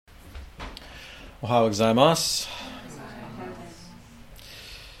おはようございます。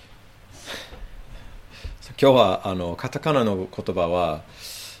今日はカタカナの言葉は、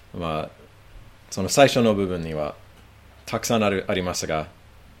その最初の部分にはたくさんありますが、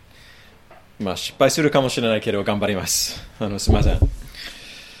失敗するかもしれないけど頑張ります。すみません。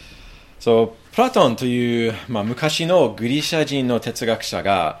プラトンという、昔のギリシャ人の哲学者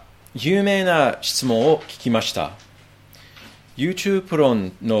が有名な質問を聞きました。YouTube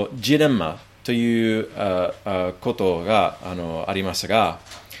論のジレンマということがありますが、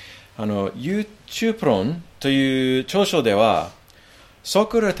YouTube論という著書では、ソ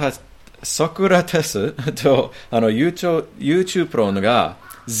クラテスとYouTube論が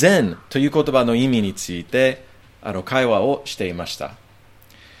善という言葉の意味について会話をしていました。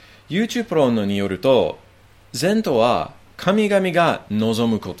YouTube論によると、善とは神々が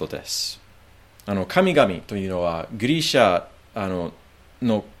望むことです。神々というのはギリシャ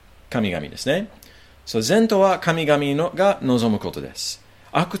の神々ですね。善とは神々が望むことです。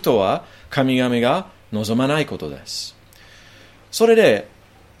悪とは神々が望まないことです。それで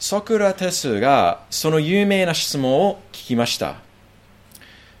ソクラテスがその有名な質問を聞きました。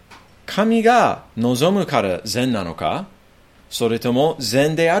神が望むから善なのか、それとも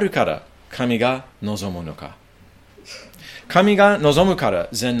善であるから神が望むのか。神が望むから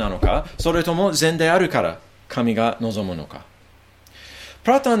善なのか、それとも善であるから神が望むのか。プ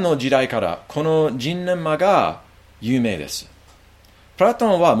ラトンの時代からこのジレンマが有名です。プラト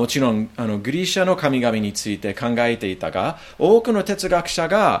ンはもちろんギリシャの神々について考えていたが、多くの哲学者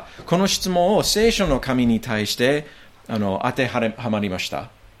がこの質問を聖書の神に対して当てはまりまし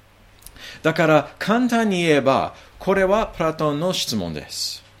た。だから簡単に言えば、これはプラトンの質問で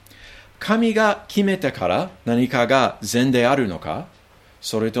す。神が決めてから何かが善であるのか、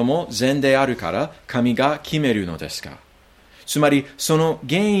それとも善であるから神が決めるのですか。つまり、その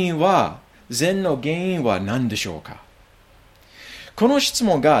善の原因は何でしょうか。この質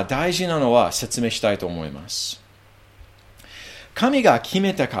問が大事なのは説明したいと思います。神が決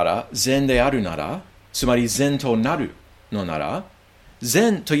めてから善であるなら、つまり善となるのなら、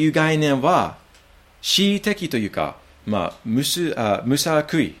善という概念は恣意的というか、無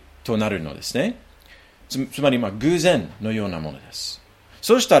作為となるのですね。つまり偶然のようなものです。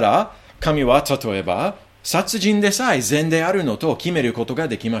そうしたら、神は例えば、殺人でさえ善であるのと決めることが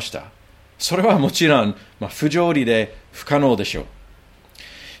できました。それはもちろん、不条理で不可能でしょう。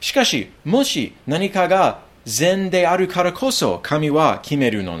しかし、もし何かが善であるからこそ神は決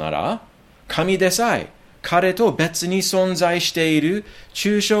めるのなら、神でさえ彼と別に存在している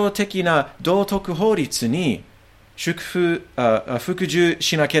抽象的な道徳法律に服従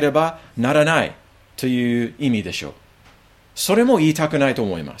しなければならないという意味でしょう。それも言いたくないと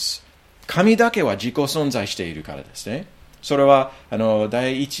思います。神だけは自己存在しているからですね。それは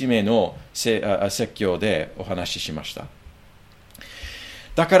第1名の説教でお話ししました。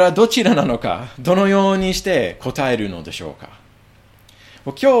だからどちらなのか、どのようにして答えるのでしょうか。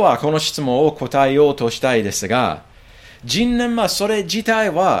今日はこの質問を答えようとしたいですが、ジレンマそれ自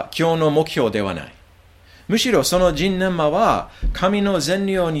体は今日の目標ではない。むしろそのジレンマは神の善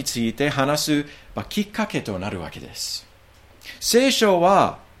良について話すきっかけとなるわけです。聖書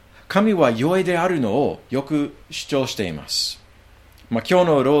は神は良いであるのをよく主張しています。今日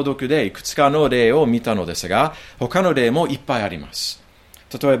の朗読でいくつかの例を見たのですが、他の例もいっぱいあります。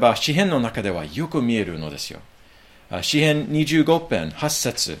例えば詩篇の中ではよく見えるのですよ。詩篇25編8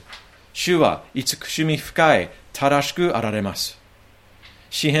節、主は慈しみ深い、正しくあられます。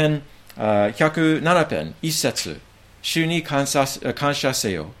詩篇107編1節、主に感謝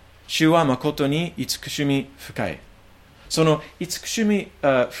せよ。主は誠に慈しみ深い。その慈しみ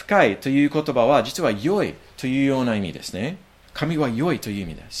深いという言葉は実は良いというような意味ですね。神は良いという意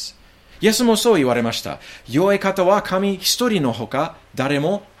味です。イエスもそう言われました。良い方は神一人のほか誰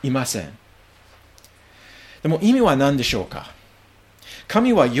もいません。でも意味は何でしょうか。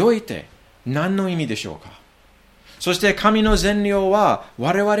神は良いって何の意味でしょうか。そして神の善良は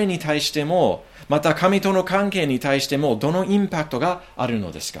我々に対しても、また神との関係に対してもどのインパクトがある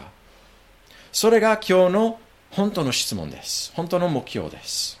のですか。それが今日の本当の質問です。本当の目標で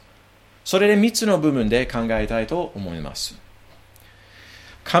す。それで3つの部分で考えたいと思います。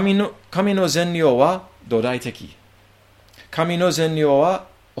神の善良は土台的。神の善良は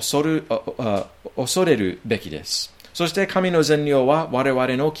恐れるべきです。そして神の善良は我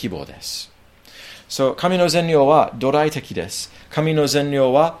々の希望です。神の善良は土台的です。神の善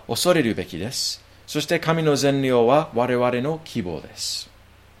良は恐れるべきです。そして神の善良は我々の希望です。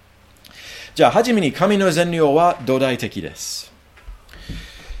じゃあ、はじめに神の善良は土台的です。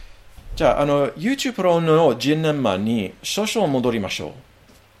じゃあ、YouTube 論のジレンマに少々戻りましょう。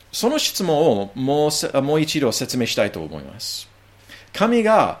その質問をもう一度説明したいと思います。神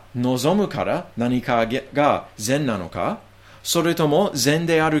が望むから何かが善なのか、それとも善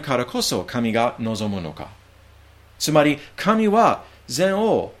であるからこそ神が望むのか。つまり神は善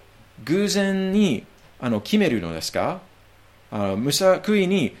を偶然に決めるのですか、無作為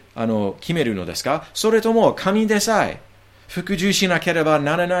に決めるのですか、それとも神でさえ服従しなければ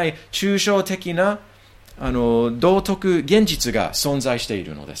ならない抽象的な道徳現実が存在してい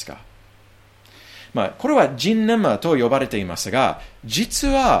るのですか。これはジンレマと呼ばれていますが、実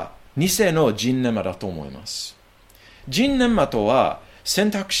は偽のジンレマだと思います。ジンレマとは選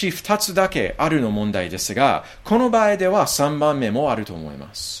択肢2つだけあるの問題ですが、この場合では3番目もあると思い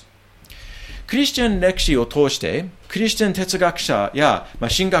ます。クリスチャン歴史を通して、クリスチャン哲学者や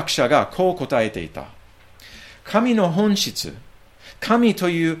神学者がこう答えていた。神の本質、神と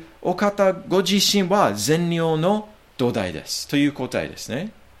いうお方ご自身は善良の土台ですという答えです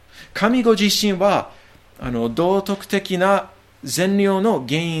ね。神ご自身は道徳的な善良の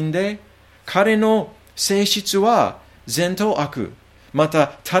原因で、彼の性質は善と悪、また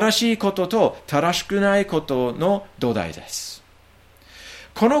正しいことと正しくないことの土台です。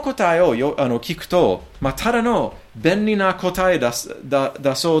この答えを聞くと、ただの便利な答え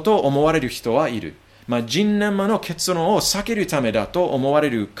出そうと思われる人はいる。ジンレマの結論を避けるためだと思われ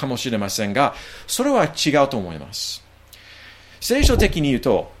るかもしれませんが、それは違うと思います。聖書的に言う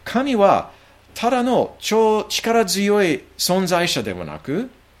と、神はただの超力強い存在者ではなく、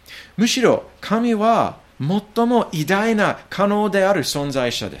むしろ神は最も偉大な可能である存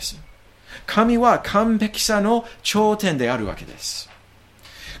在者です。神は完璧さの頂点であるわけです。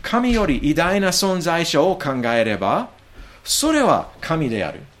神より偉大な存在者を考えれば、それは神で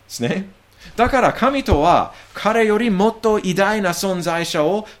あるですね。だから神とは彼よりもっと偉大な存在者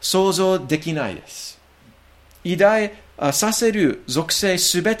を想像できないです。偉大させる属性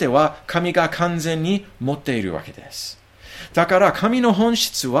すべては神が完全に持っているわけです。だから神の本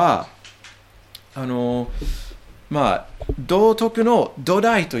質は道徳の土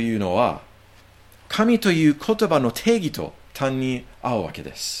台というのは神という言葉の定義と単に合うわけ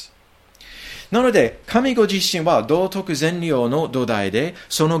です。なので神ご自身は道徳善良の土台で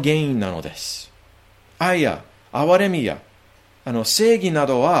その原因なのです。愛や憐れみや正義な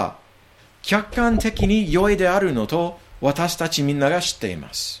どは客観的に良いであるのと私たちみんなが知ってい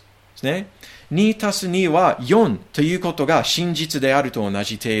ます。ね、2+2 は4ということが真実であると同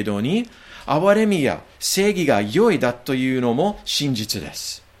じ程度に、憐れみや正義が良いだというのも真実で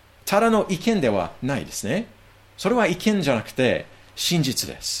す。ただの意見ではないですね。それは意見じゃなくて真実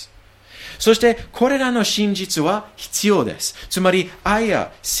です。そしてこれらの真実は必要です。つまり愛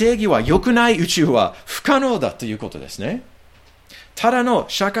や正義は良くない宇宙は不可能だということですね。ただの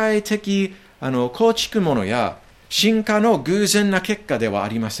社会的構築物や進化の偶然な結果ではあ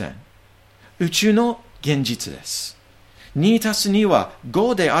りません。宇宙の現実です。2+2 は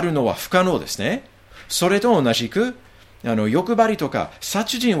5であるのは不可能ですね。それと同じく欲張りとか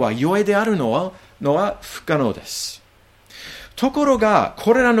殺人は良いであるのは不可能です。ところが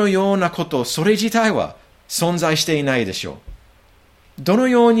これらのようなことそれ自体は存在していないでしょう。どの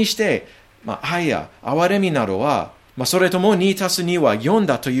ようにして、愛や憐れみなどは、それとも 2+2 は4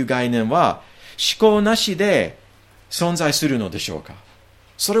だという概念は思考なしで存在するのでしょうか。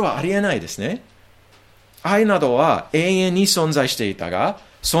それはありえないですね。愛などは永遠に存在していたが、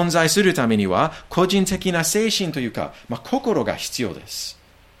存在するためには個人的な精神というか、心が必要です。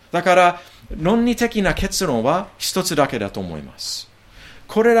だから論理的な結論は一つだけだと思います。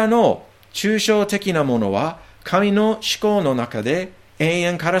これらの抽象的なものは神の思考の中で永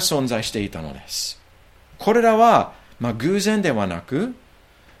遠から存在していたのです。これらは、偶然ではなく、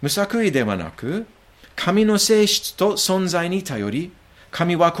無作為ではなく、神の性質と存在に頼り、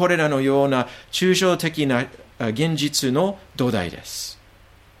神はこれらのような抽象的な現実の土台です。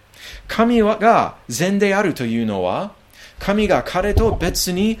神が善であるというのは、神が彼と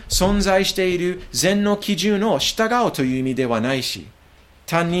別に存在している善の基準を従うという意味ではないし、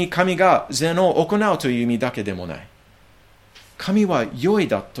単に神が善を行うという意味だけでもない。神は良い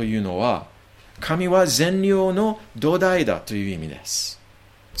だというのは、神は善良の土台だという意味です。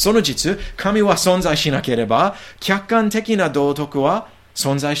その実、神は存在しなければ、客観的な道徳は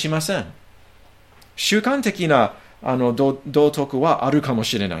存在しません。主観的な道徳はあるかも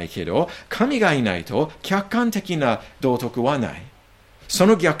しれないけど、神がいないと客観的な道徳はない。そ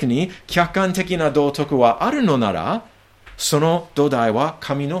の逆に客観的な道徳はあるのなら、その土台は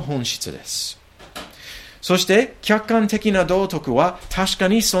神の本質です。そして客観的な道徳は確か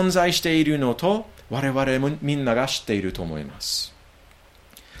に存在しているのと我々もみんなが知っていると思います。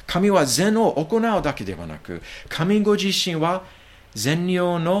神は善を行うだけではなく、神ご自身は善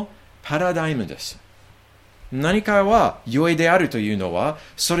良のパラダイムです。何かは良いであるというのは、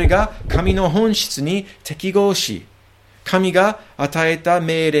それが神の本質に適合し、神が与えた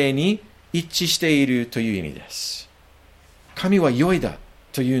命令に一致しているという意味です。神は良いだ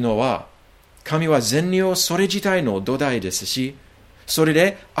というのは、神は善良それ自体の土台ですし、それ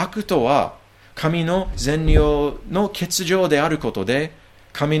で悪とは神の善良の欠如であることで、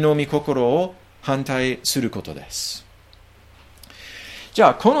神の御心を反対することです。じゃ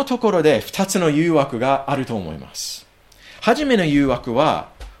あ、このところで2つの誘惑があると思います。はじめの誘惑は、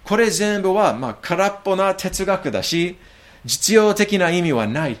これ全部は空っぽな哲学だし、実用的な意味は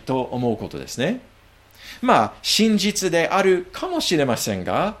ないと思うことですね。真実であるかもしれません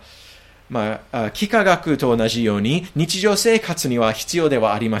が、幾何学と同じように日常生活には必要で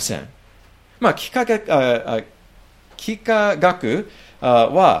はありません。幾何学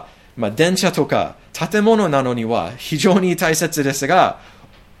は、電車とか建物なのには非常に大切ですが、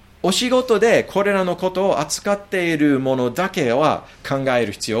お仕事でこれらのことを扱っているものだけは考え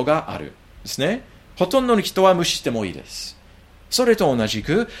る必要があるですね。ほとんどの人は無視してもいいです。それと同じ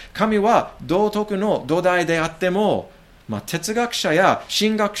く、神は道徳の土台であっても、哲学者や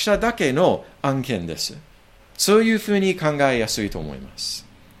神学者だけの案件です。そういうふうに考えやすいと思います。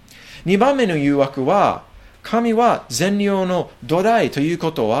2番目の誘惑は、神は善良の土台という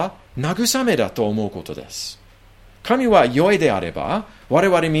ことは慰めだと思うことです。神は良いであれば、我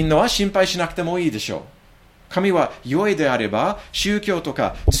々みんなは心配しなくてもいいでしょう。神は良いであれば、宗教と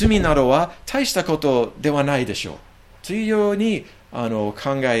か罪などは大したことではないでしょう。というように考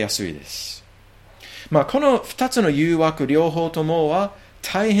えやすいです。この2つの誘惑両方ともは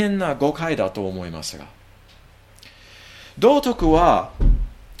大変な誤解だと思いますが、道徳は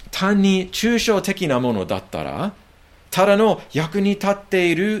単に抽象的なものだったら、ただの役に立っ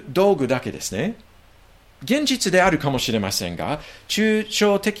ている道具だけですね。現実であるかもしれませんが、抽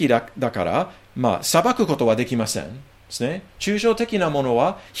象的だから、裁くことはできませんですね。抽象的なもの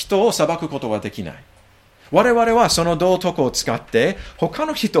は人を裁くことはできない。我々はその道徳を使って他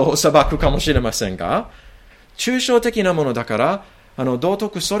の人を裁くかもしれませんが、抽象的なものだから、道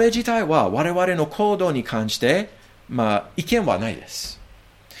徳それ自体は我々の行動に関して、意見はないです。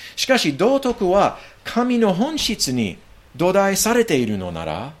しかし道徳は神の本質に土台されているのな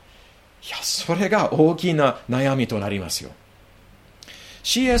ら、それが大きな悩みとなりますよ。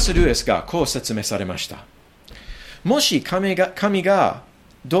C.S. ルイスがこう説明されました。もし神が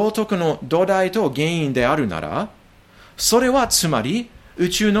道徳の土台と原因であるなら、それはつまり宇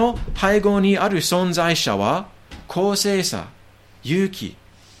宙の背後にある存在者は公正さ、勇気、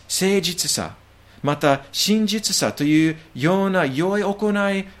誠実さ、また真実さというような良い行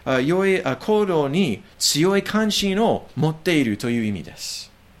動に強い関心を持っているという意味で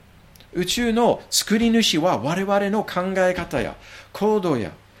す。宇宙の作り主は我々の考え方や行動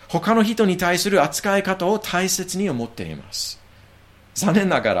や他の人に対する扱い方を大切に思っています。残念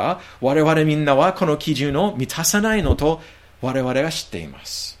ながら我々みんなはこの基準を満たさないのと我々が知っていま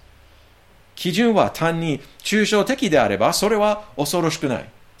す。基準は単に抽象的であればそれは恐ろしくないで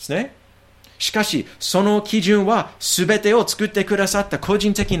すね。しかしその基準は全てを作ってくださった個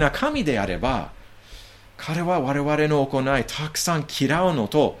人的な神であれば、彼は我々の行いたくさん嫌うの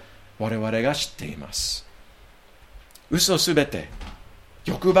と我々が知っています。嘘すべて、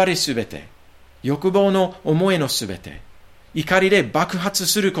欲張りすべて、欲望の思いのすべて、怒りで爆発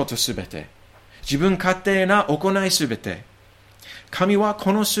することすべて、自分勝手な行いすべて、神は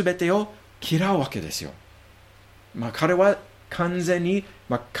このすべてを嫌うわけですよ。彼は完全に、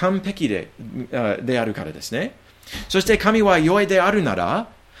完璧であるからですね。そして神は良いであるなら、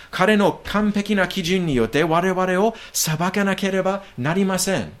彼の完璧な基準によって我々を裁かなければなりま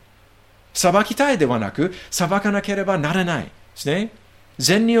せん。裁きたいではなく、裁かなければならないですね。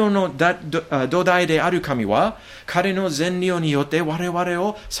善良の土台である神は、彼の善良によって我々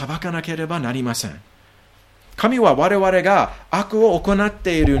を裁かなければなりません。神は我々が悪を行っ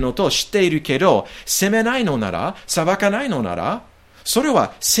ているのと知っているけど、責めないのなら、裁かないのなら、それ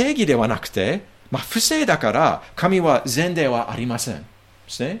は正義ではなくて、不正だから神は善ではありません。で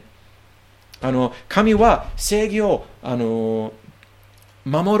すね。神は正義を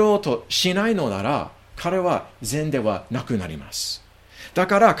守ろうとしないのなら、彼は善ではなくなります。だ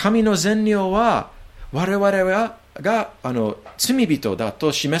から神の善良は我々が罪人だ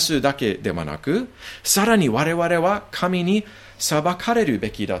と示すだけではなく、さらに我々は神に裁かれる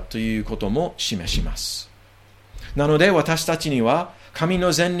べきだということも示します。なので私たちには神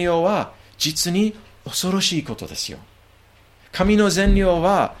の善良は実に恐ろしいことですよ。神の善良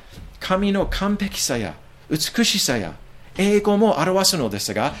は神の完璧さや美しさや栄光も表すので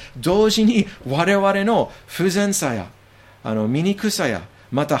すが、同時に我々の不全さや醜さや、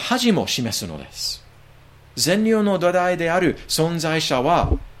また恥も示すのです。善良の土台である存在者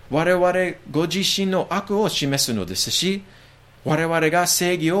は、我々ご自身の悪を示すのですし、我々が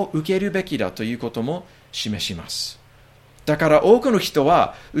正義を受けるべきだということも示します。だから多くの人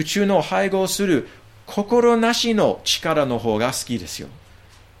は宇宙の配合する心なしの力の方が好きですよ。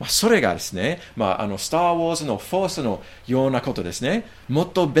それがですね、スター・ウォーズのフォースのようなことですね。も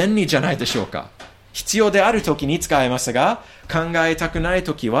っと便利じゃないでしょうか。必要であるときに使えますが、考えたくない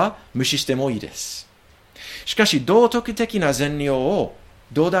ときは無視してもいいです。しかし、道徳的な善良を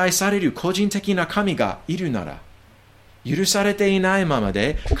土台される個人的な神がいるなら、許されていないまま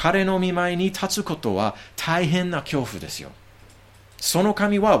で彼の御前に立つことは大変な恐怖ですよ。その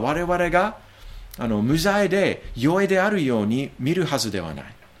神は我々が無罪で良いであるように見るはずではない。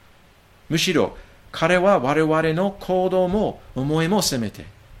むしろ彼は我々の行動も思いも責めて、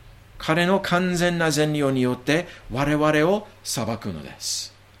彼の完全な善良によって我々を裁くので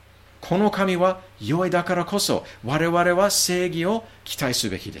す。この神は良いだからこそ我々は正義を期待す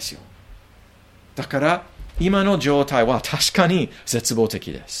べきですよ。だから今の状態は確かに絶望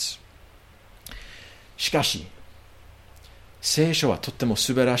的です。しかし聖書はとっても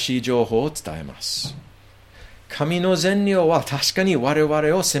素晴らしい情報を伝えます。神の善良は確かに我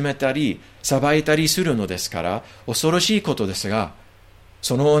々を責めたり裁いたりするのですから恐ろしいことですが、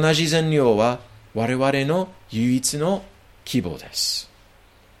その同じ善良は我々の唯一の希望です。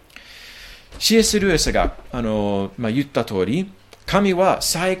C.S. ルイスが言った通り、神は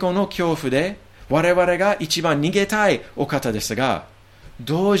最高の恐怖で我々が一番逃げたいお方ですが、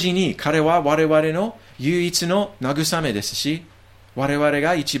同時に彼は我々の唯一の慰めですし、我々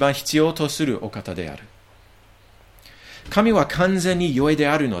が一番必要とするお方である。神は完全に良いで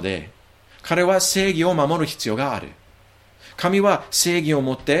あるので、彼は正義を守る必要がある。神は正義を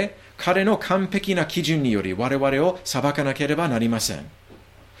もって彼の完璧な基準により我々を裁かなければなりません。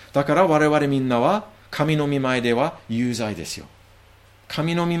だから我々みんなは神の御前では有罪ですよ。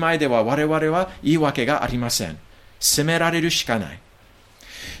神の御前では我々は言い訳がありません。責められるしかない。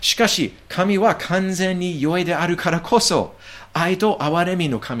しかし神は完全に良いであるからこそ愛と憐れみ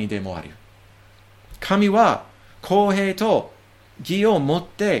の神でもある。神は公平と義をもっ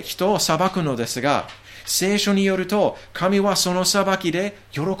て人を裁くのですが、聖書によると神はその裁きで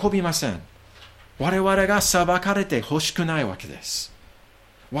喜びません。我々が裁かれて欲しくないわけです。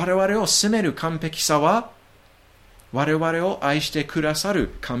我々を責める完璧さは我々を愛してくださ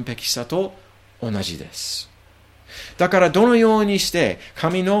る完璧さと同じです。だからどのようにして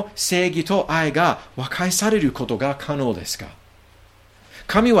神の正義と愛が和解されることが可能ですか？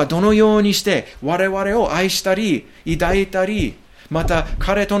神はどのようにして我々を愛したり抱いたり、また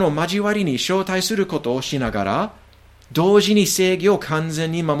彼との交わりに招待することをしながら同時に正義を完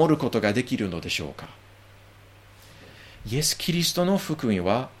全に守ることができるのでしょうか？イエス・キリストの福音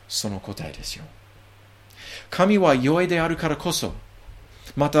はその答えですよ。神は良いであるからこそ、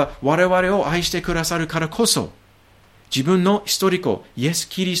また我々を愛してくださるからこそ、自分の一人子イエス・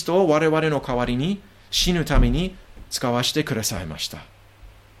キリストを我々の代わりに死ぬために使わせてくださいました。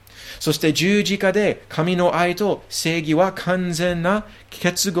そして十字架で神の愛と正義は完全な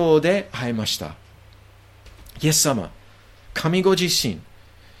結合で会えました。イエス様、神ご自身、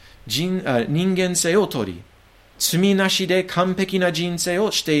人間性を取り、罪なしで完璧な人生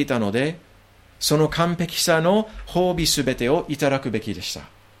をしていたので、その完璧さの褒美すべてをいただくべきでした。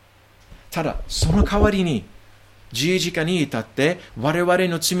ただ、その代わりに、十字架に至って我々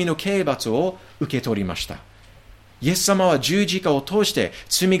の罪の刑罰を受け取りました。イエス様は十字架を通して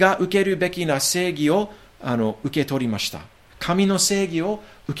罪が受けるべきな正義を受け取りました。神の正義を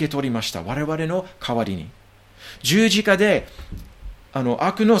受け取りました。我々の代わりに。十字架で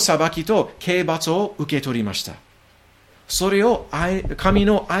悪の裁きと刑罰を受け取りました。それを神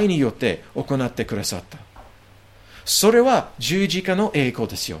の愛によって行ってくださった。それは十字架の栄光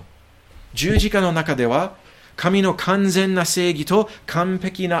ですよ。十字架の中では神の完全な正義と完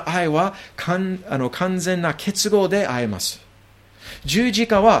璧な愛は完全な結合で会えます。十字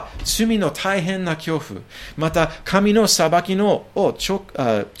架は罪の大変な恐怖、また神の裁きを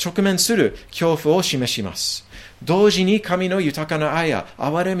直面する恐怖を示します。同時に神の豊かな愛や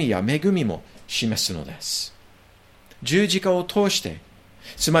憐れみや恵みも示すのです。十字架を通して、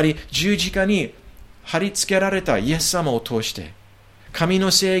つまり十字架に貼り付けられたイエス様を通して、神の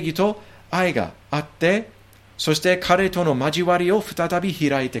正義と愛があって、そして彼との交わりを再び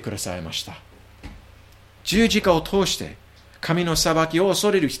開いてくださいました。十字架を通して神の裁きを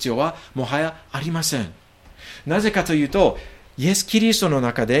恐れる必要はもはやありません。なぜかというと、イエス・キリストの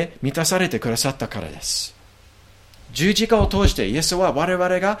中で満たされてくださったからです。十字架を通してイエスは我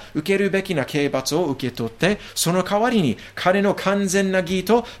々が受けるべきな刑罰を受け取って、その代わりに彼の完全な義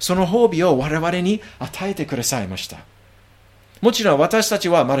とその褒美を我々に与えてくださいました。もちろん私たち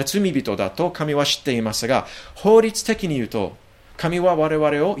はまだ罪人だと神は知っていますが、法律的に言うと神は我々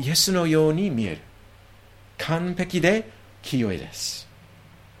をイエスのように見える。完璧で清いです。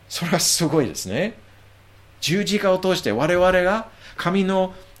それはすごいですね。十字架を通して我々が神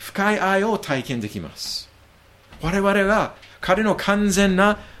の深い愛を体験できます。我々が彼の完全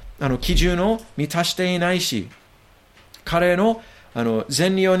な基準を満たしていないし、彼の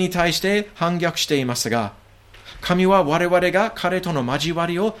善良に対して反逆していますが、神は我々が彼との交わ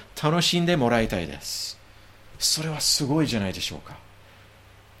りを楽しんでもらいたいです。それはすごいじゃないでしょうか。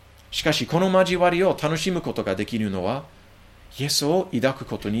しかしこの交わりを楽しむことができるのはイエスを抱く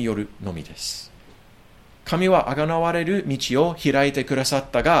ことによるのみです。神は贖われる道を開いてくださ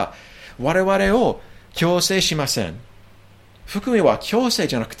ったが、我々を強制しません。福音は強制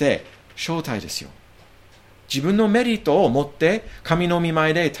じゃなくて招待ですよ。自分のメリットを持って神の御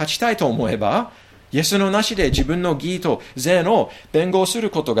前で立ちたいと思えば、イエスのなしで自分の義と善を弁護する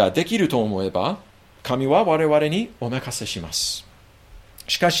ことができると思えば、神は我々にお任せします。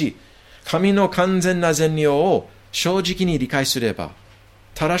しかし、神の完全な善良を正直に理解すれば、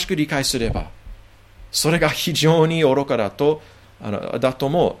正しく理解すれば、それが非常に愚かだと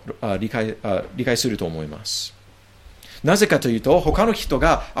も理解すると思います。なぜかというと、他の人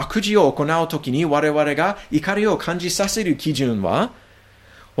が悪事を行うときに我々が怒りを感じさせる基準は、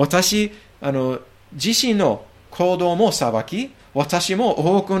私自身の行動も裁き、私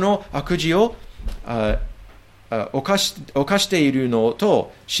も多くの悪事を犯しているの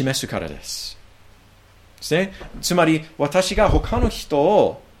と示すからです。ですね。つまり私が他の人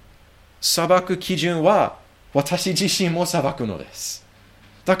を裁く基準は私自身も裁くのです。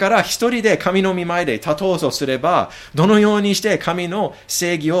だから一人で神の御前で立とうとすれば、どのようにして神の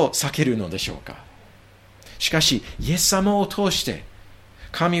正義を避けるのでしょうか。しかしイエス様を通して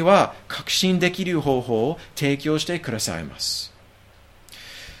神は確信できる方法を提供してくださいます。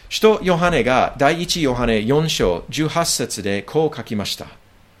使徒ヨハネが第一ヨハネ4章18節でこう書きました。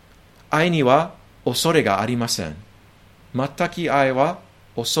愛には恐れがありません。全く愛は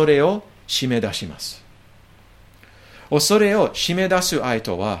恐れを締め出します。恐れを締め出す愛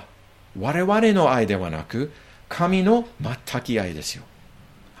とは、我々の愛ではなく、神の全く愛ですよ。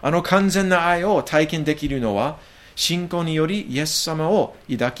完全な愛を体験できるのは、信仰によりイエス様を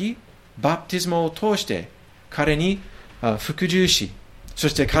抱き、バプテスマを通して彼に服従し、そ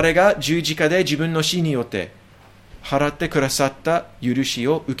して彼が十字架で自分の死によって払ってくださった許し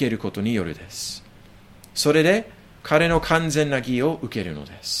を受けることによるです。それで彼の完全な義を受けるの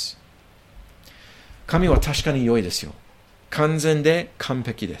です。神は確かに良いですよ。完全で完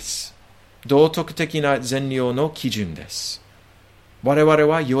璧です。道徳的な善良の基準です。我々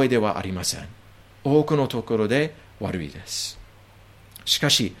は良いではありません。多くのところで悪いです。しか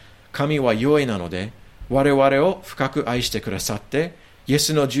し、神は良いなので、我々を深く愛してくださって、イエ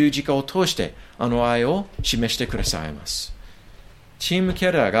スの十字架を通して愛を示してくださいます。チーム・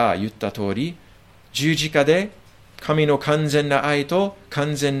ケラーが言った通り、十字架で神の完全な愛と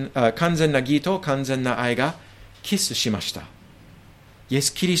完全な義と完全な愛がキスしました。イエ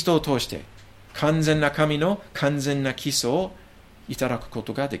ス・キリストを通して完全な神の完全なキスをいただくこ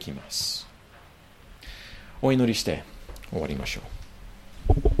とができます。お祈りして終わりましょう。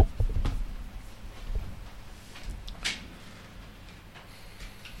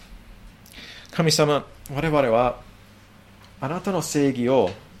神様、我々はあなたの正義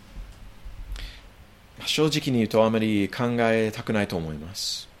を正直に言うとあまり考えたくないと思いま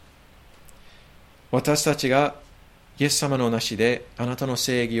す。私たちがイエス様のなしであなたの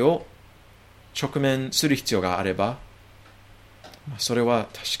正義を直面する必要があれば、それは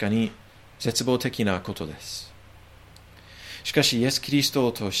確かに絶望的なことです。しかしイエス・キリスト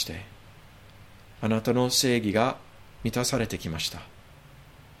を通してあなたの正義が満たされてきました。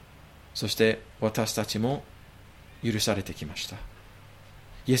そして私たちも許されてきました。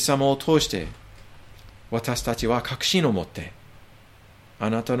イエス様を通して私たちは確信を持ってあ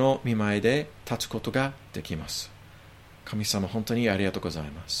なたの御前で立つことができます。神様、本当にありがとうござい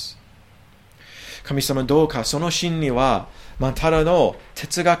ます。神様、どうかその真理は、ただの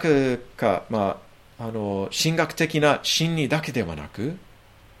哲学か、神学的な真理だけではなく、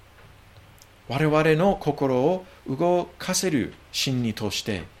我々の心を動かせる真理とし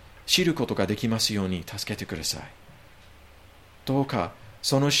て知ることができますように助けてください。どうか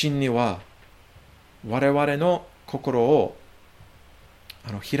その真理は我々の心を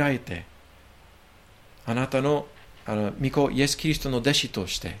開いて、あなたの御子イエス・キリストの弟子と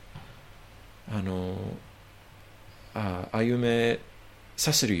して歩め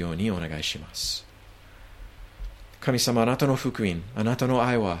させるようにお願いします。神様、あなたの福音、あなたの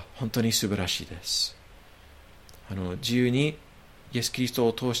愛は本当に素晴らしいです。自由にイエス・キリスト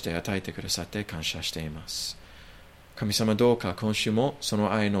を通して与えてくださって感謝しています。神様、どうか今週もそ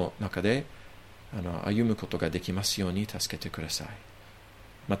の愛の中で歩むことができますように助けてください。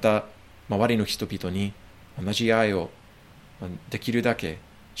また、周りの人々に同じ愛をできるだけ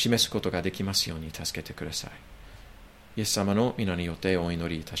示すことができますように助けてください。イエス様の皆によってお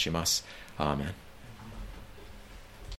祈りいたします。アーメン。